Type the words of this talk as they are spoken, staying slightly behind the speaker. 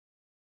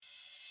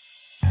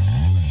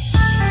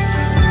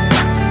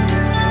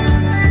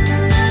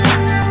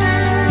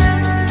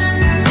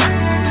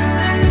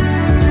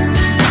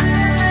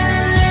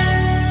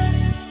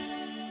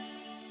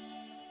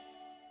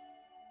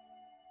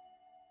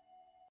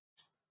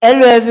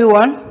Hello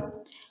everyone,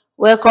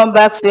 welcome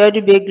back to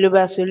Edubbey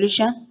Global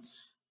Solution.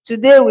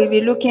 Today we'll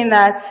be looking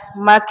at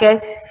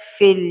market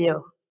failure.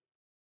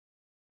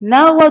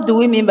 Now, what do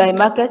we mean by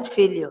market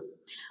failure?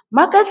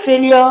 Market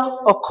failure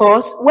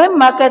occurs when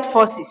market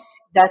forces,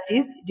 that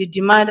is, the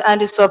demand and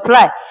the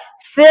supply,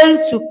 fail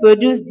to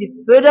produce the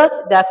product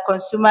that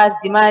consumers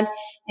demand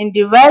in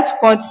the right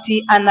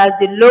quantity and at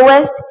the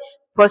lowest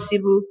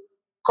possible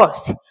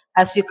cost.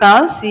 As you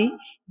can see,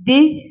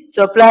 the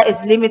supply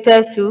is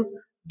limited to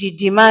the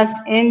demand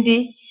in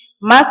the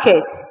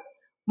market.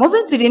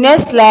 Moving to the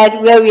next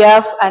slide, where we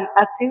have an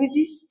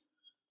activities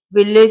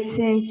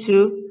relating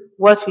to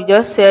what we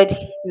just said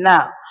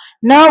now.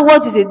 Now,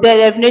 what is the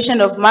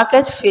definition of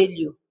market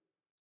failure?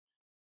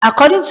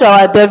 According to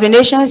our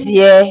definitions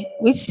here,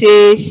 which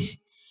says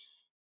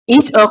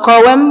it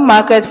occurs when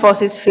market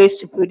forces fail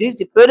to produce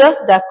the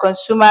products that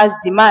consumers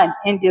demand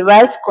in the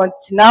right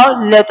quantity.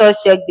 Now, let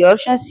us check the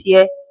options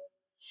here.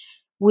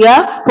 We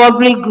have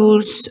public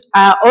goods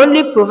are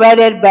only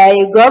provided by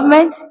a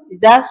government. Is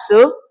that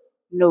so?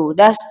 No,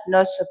 that's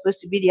not supposed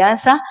to be the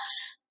answer.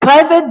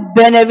 Private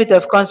benefit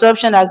of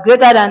consumption are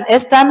greater than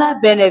external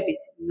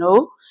benefits.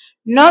 No.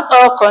 Not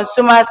all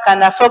consumers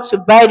can afford to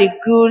buy the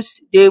goods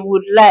they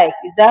would like.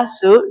 Is that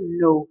so?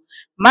 No.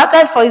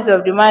 Market forces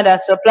of demand and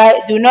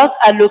supply do not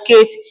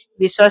allocate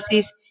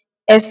resources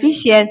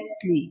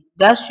efficiently.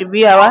 That should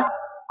be our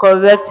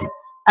correct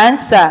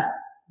answer.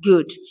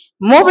 Good.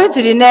 Moving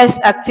to the next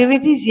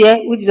activities here,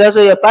 which is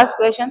also your past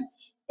question.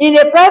 In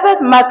a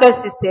private market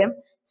system,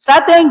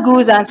 certain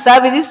goods and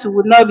services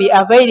would not be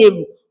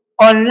available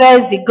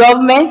unless the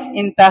government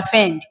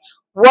intervened.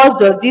 What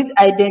does this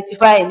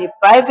identify in a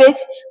private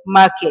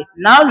market?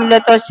 Now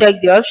let us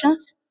check the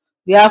options.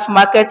 We have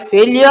market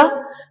failure,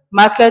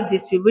 market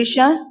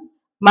distribution,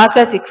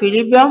 market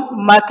equilibrium,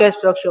 market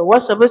structure.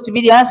 What's supposed to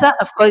be the answer?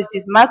 Of course, it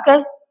is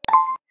market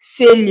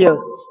failure.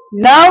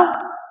 Now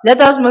let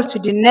us move to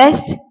the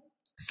next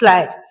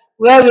slide,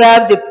 where we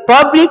have the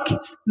public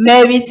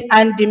merit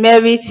and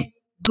demerit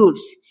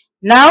goods.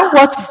 Now,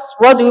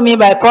 what do we mean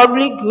by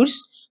public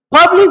goods?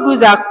 Public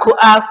goods are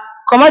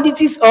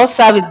commodities or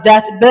services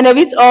that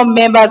benefit all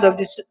members of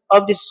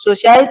the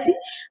society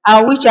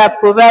and which are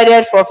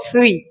provided for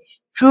free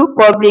through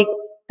public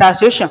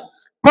taxation.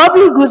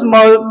 Public goods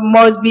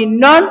must be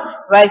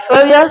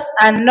non-referious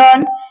and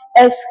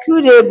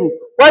non-excludable.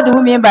 What do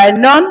we mean by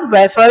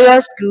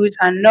non-referious goods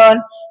and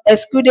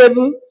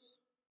non-excludable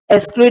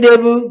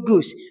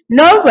goods?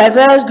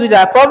 Non-referious goods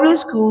are public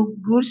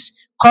goods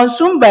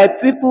consumed by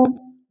people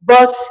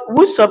but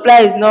whose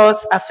supply is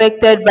not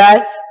affected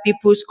by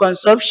people's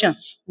consumption.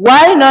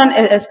 While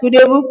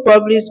non-excludable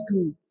public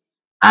goods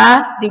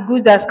are the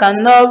goods that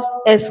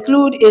cannot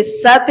exclude a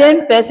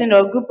certain person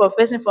or group of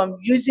persons from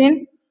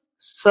using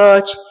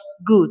such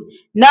good.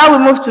 Now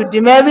we move to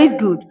demerit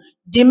good.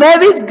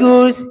 Demerit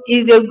goods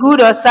is a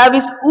good or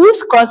service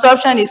whose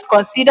consumption is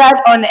considered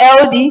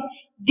unhealthy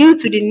due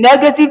to the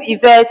negative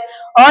effect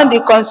on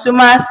the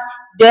consumers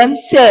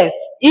themselves.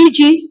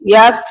 E.g., we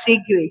have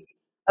cigarettes.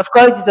 Of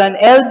course, it is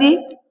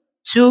unhealthy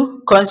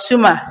to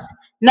consumers.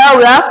 Now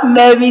we have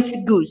merit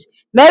goods.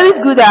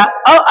 Merit goods are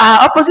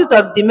opposite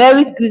of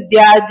demerit goods. They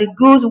are the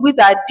goods which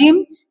are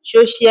deemed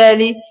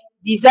socially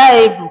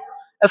desirable.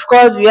 Of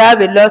course, we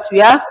have a lot. We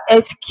have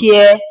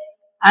healthcare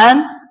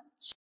and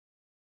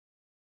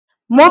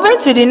moving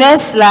to the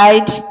next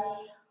slide,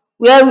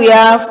 where we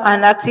have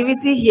an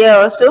activity here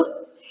also.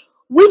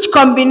 Which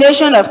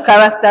combination of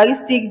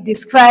characteristics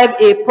describe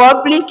a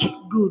public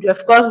good?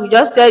 Of course, we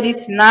just said it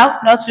now,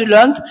 not too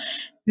long.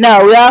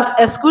 Now we have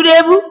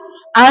excludable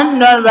and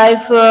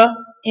non-rival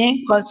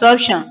in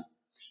consumption.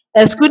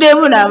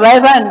 Excludable and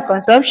rival in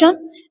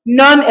consumption,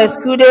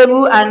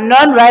 non-excludable and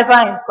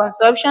non-rival in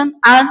consumption,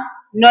 and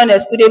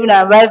non-excludable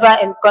and rival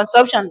in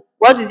consumption.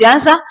 What is the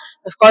answer?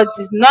 Of course,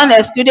 it is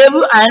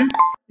non-excludable and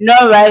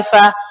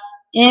non-rival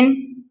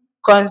in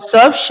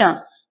consumption.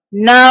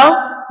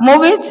 Now,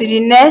 moving to the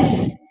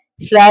next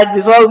slide,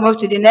 before we move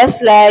to the next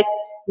slide,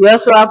 we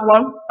also have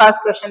one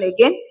past question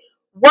again.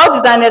 What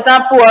is an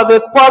example of a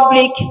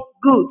public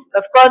good?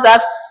 Of course,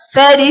 I've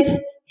said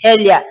it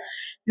earlier.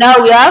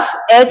 Now we have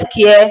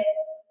healthcare,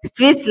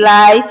 street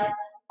lights,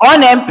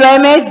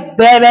 unemployment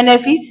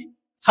benefits,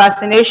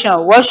 vaccination.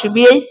 What should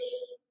be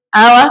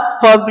our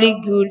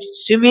public good?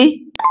 Should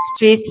be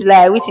street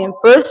light,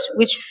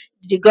 which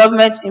the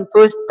government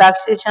imposed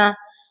taxation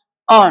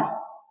on.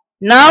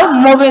 Now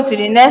moving to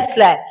the next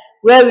slide,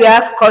 where we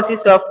have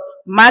causes of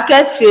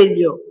market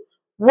failure.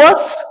 What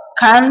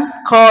can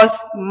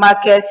cause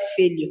market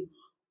failure?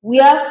 We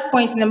have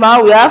point number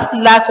one, we have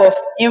lack of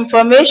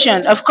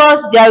information. Of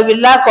course, there will be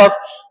lack of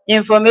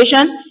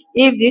information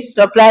if this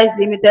supply is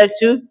limited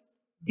to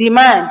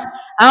demand.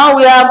 And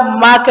we have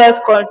market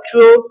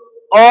control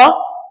or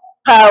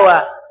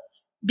power.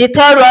 The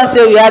third one,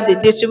 so we have the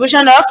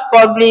distribution of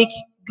public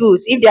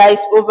goods. If there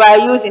is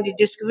overuse in the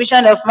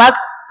distribution of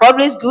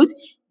public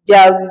goods,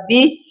 there will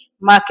be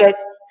market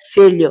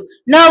failure.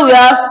 Now we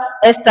have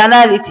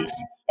externalities.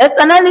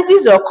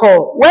 Externalities occur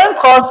when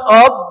cost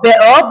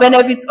or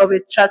benefit of a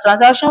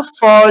transaction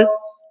fall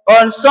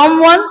on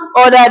someone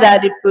other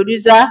than the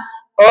producer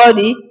or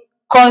the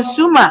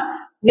consumer.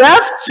 We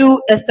have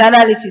two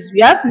externalities.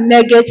 We have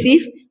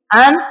negative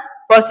and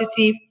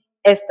positive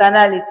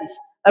externalities.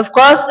 Of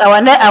course,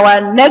 our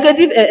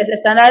negative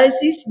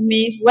externalities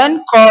means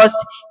when cost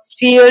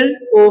spill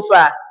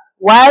over,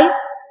 while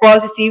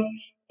positive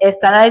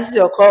externalities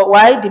occur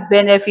while the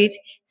benefit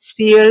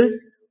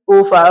spills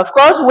over. Of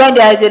course, when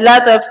there is a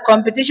lot of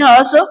competition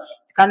also,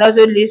 it can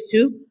also lead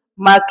to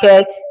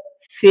market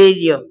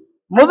failure.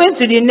 Moving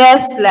to the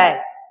next slide,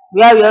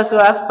 where we also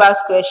have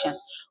past question.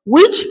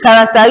 Which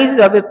characteristics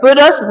of a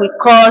product will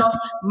cause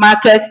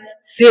market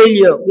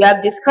failure? We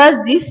have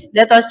discussed this.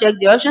 Let us check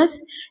the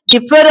options. The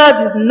product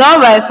is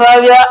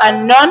non-referable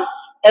and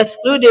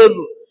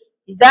non-excludable.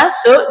 Is that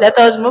so? Let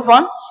us move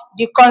on.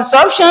 The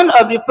consumption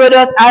of the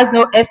product has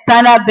no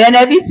external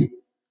benefits.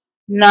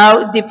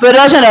 Now, the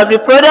production of the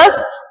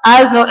product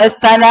has no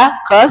external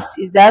cost.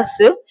 Is that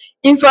so?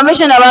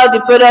 Information about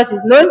the product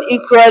is known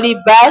equally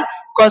by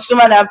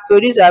consumer and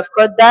producer. Of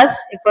course, that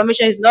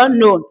information is not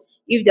known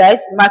if there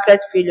is market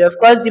failure. Of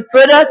course, the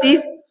product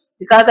is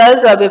the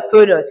characteristics of a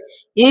product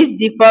is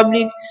the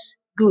public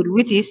good,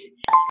 which is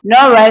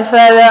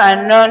non-referable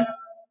and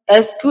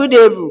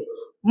non-excludable.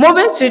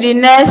 Moving to the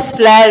next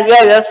slide,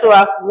 where we also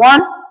have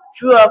one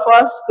true or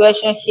false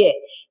question here.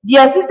 The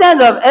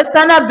existence of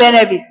external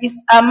benefit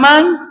is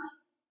among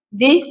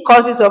the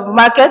causes of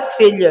market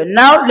failure.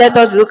 Now, let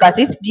us look at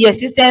it. The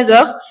existence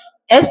of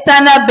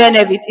external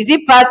benefit, is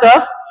it part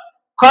of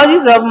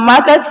causes of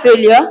market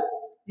failure?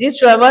 Is it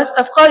true of us?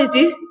 Of course, it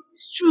is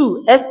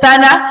true.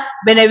 External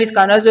benefit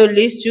can also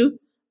lead to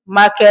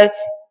market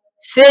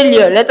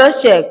failure. Let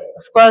us check.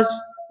 Of course,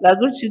 we are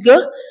good to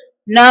go.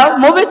 Now,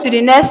 moving to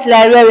the next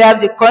slide, where we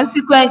have the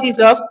consequences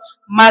of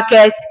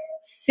market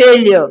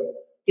failure.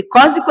 The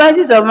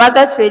consequences of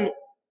market failure.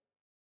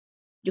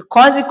 The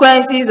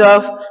consequences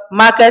of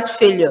market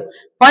failure.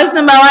 Point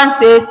number 1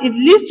 says it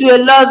leads to a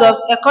loss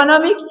of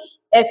economic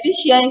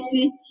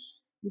efficiency.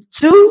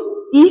 2,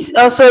 it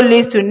also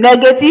leads to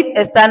negative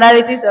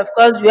externalities. Of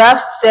course, we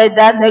have said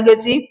that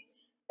negative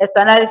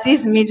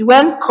externalities means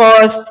when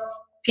costs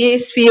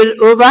spill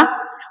over,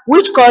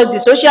 which cause the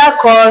social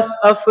cost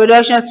of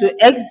production to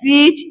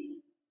exceed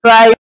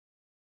price.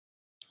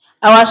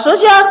 Our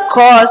social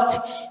cost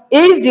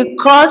is the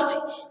cost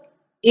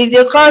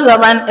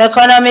of an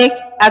economic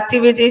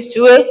activities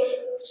to a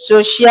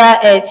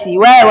society,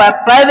 while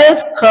our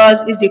private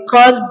cost is the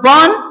cost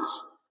borne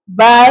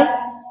by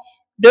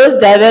those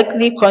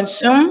directly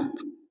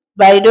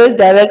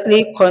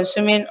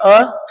consuming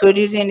or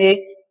producing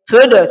a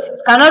product.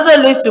 It can also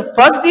lead to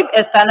positive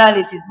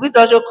externalities, which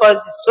also cause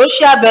the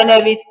social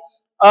benefit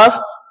of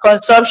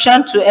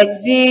consumption to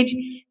exceed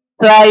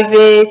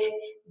private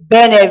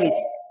benefit,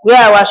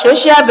 where our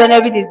social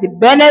benefit is the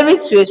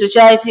benefit to a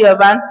society of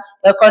an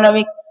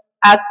economic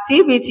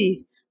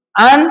activities,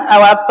 and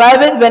our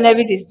private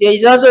benefit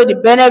is also the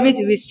benefit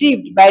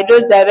received by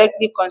those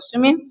directly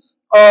consuming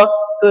or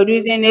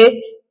producing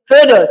a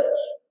product.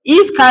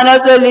 It can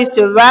also lead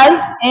to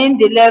rise in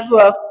the level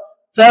of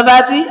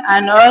poverty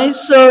and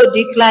also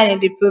decline in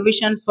the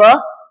provision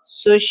for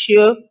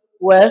social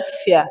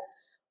welfare.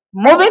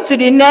 Moving to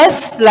the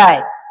next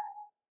slide.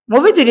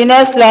 Where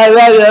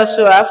we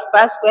also have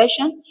past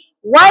question.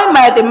 Why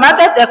might the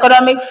market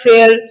economic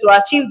fail to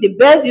achieve the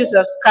best use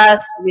of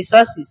scarce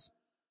resources?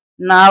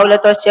 Now,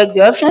 let us check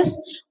the options.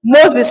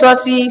 Most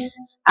resources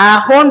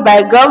are owned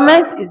by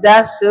government. Is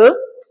that so?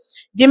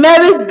 The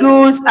merit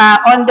goods are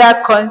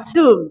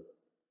under-consumed.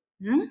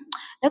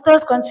 Let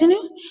us continue.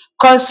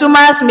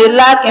 Consumers may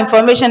lack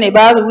information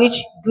about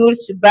which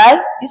goods to buy.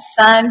 This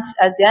sounds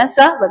as the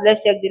answer, but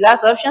let's check the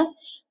last option.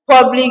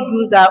 Public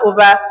goods are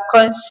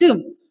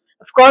over-consumed.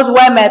 Of course,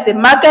 why might the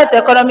market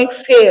economic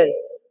fail?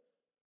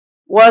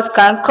 What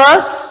can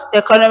cause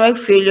economic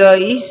failure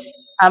is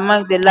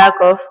among the lack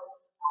of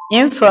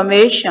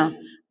information.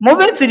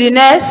 Moving to the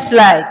next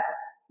slide,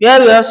 where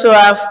we also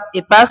have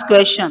a past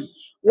question.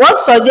 What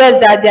suggests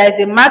that there is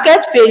a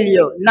market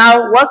failure?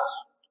 Now, what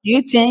do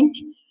you think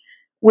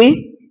will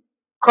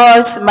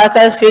cause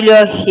market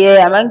failure here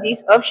among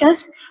these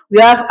options?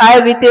 We have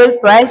high retail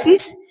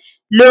prices,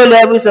 low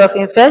levels of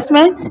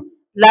investment,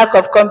 lack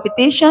of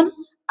competition,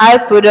 high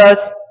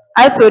producer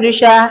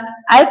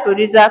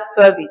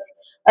profits.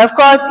 Of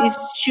course, it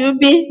should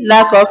be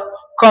lack of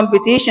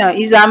competition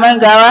is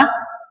among our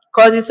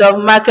causes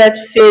of market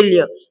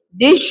failure.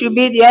 This should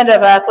be the end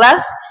of our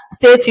class.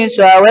 Stay tuned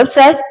to our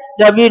website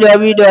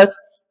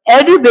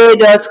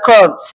www.edubbey.com.